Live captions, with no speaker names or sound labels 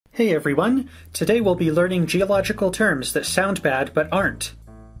Hey everyone! Today we'll be learning geological terms that sound bad but aren't.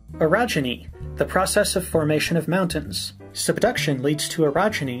 Orogeny, the process of formation of mountains. Subduction leads to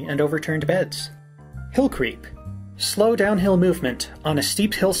orogeny and overturned beds. Hill creep, slow downhill movement on a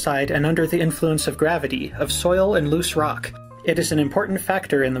steep hillside and under the influence of gravity, of soil and loose rock. It is an important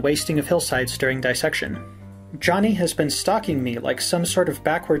factor in the wasting of hillsides during dissection. Johnny has been stalking me like some sort of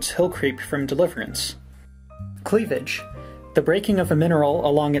backwards hill creep from Deliverance. Cleavage, the breaking of a mineral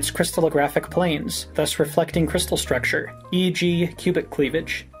along its crystallographic planes, thus reflecting crystal structure, e.g. cubic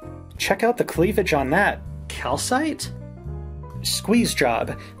cleavage. Check out the cleavage on that! Calcite? Squeeze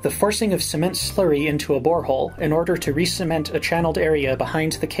job, the forcing of cement slurry into a borehole in order to re-cement a channeled area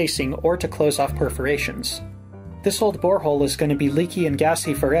behind the casing or to close off perforations. This old borehole is going to be leaky and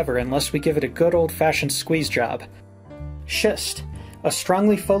gassy forever unless we give it a good old-fashioned squeeze job. Schist, a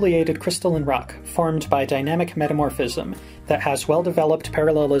strongly foliated crystalline rock formed by dynamic metamorphism that has well-developed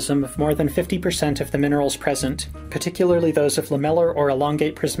parallelism of more than 50% of the minerals present, particularly those of lamellar or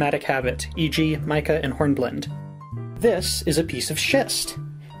elongate prismatic habit, e.g. mica and hornblende. This is a piece of schist.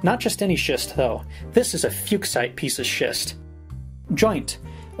 Not just any schist, though. This is a fuchsite piece of schist. Joint,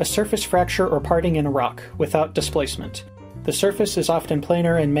 a surface fracture or parting in a rock, without displacement. The surface is often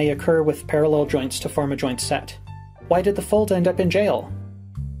planar and may occur with parallel joints to form a joint set. Why did the fold end up in jail?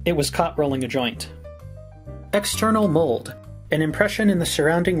 It was caught rolling a joint. External mold, an impression in the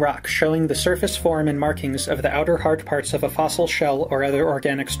surrounding rock showing the surface form and markings of the outer hard parts of a fossil shell or other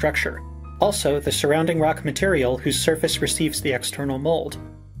organic structure. Also, the surrounding rock material whose surface receives the external mold.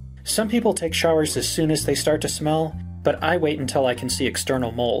 Some people take showers as soon as they start to smell, but I wait until I can see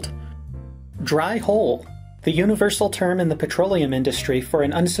external mold. Dry hole, the universal term in the petroleum industry for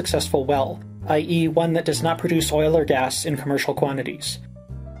an unsuccessful well, i.e. one that does not produce oil or gas in commercial quantities.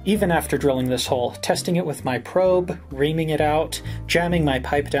 Even after drilling this hole, testing it with my probe, reaming it out, jamming my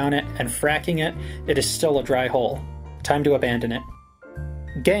pipe down it, and fracking it, it is still a dry hole. Time to abandon it.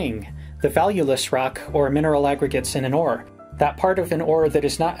 Gangue, the valueless rock or mineral aggregates in an ore. That part of an ore that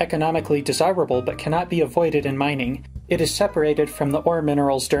is not economically desirable but cannot be avoided in mining. It is separated from the ore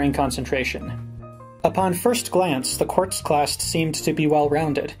minerals during concentration. Upon first glance, the quartz clast seemed to be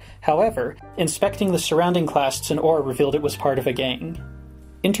well-rounded. However, inspecting the surrounding clasts and ore revealed it was part of a gangue.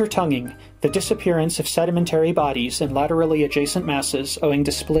 Intertonguing, the disappearance of sedimentary bodies in laterally adjacent masses owing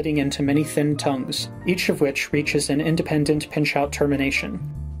to splitting into many thin tongues, each of which reaches an independent pinch-out termination.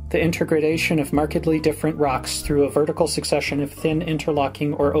 The intergradation of markedly different rocks through a vertical succession of thin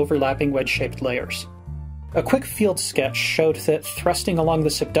interlocking or overlapping wedge-shaped layers. A quick field sketch showed that thrusting along the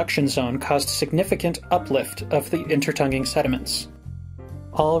subduction zone caused significant uplift of the intertonguing sediments.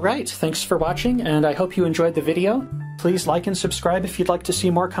 Alright, thanks for watching, and I hope you enjoyed the video. Please like and subscribe if you'd like to see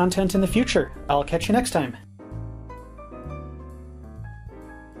more content in the future. I'll catch you next time.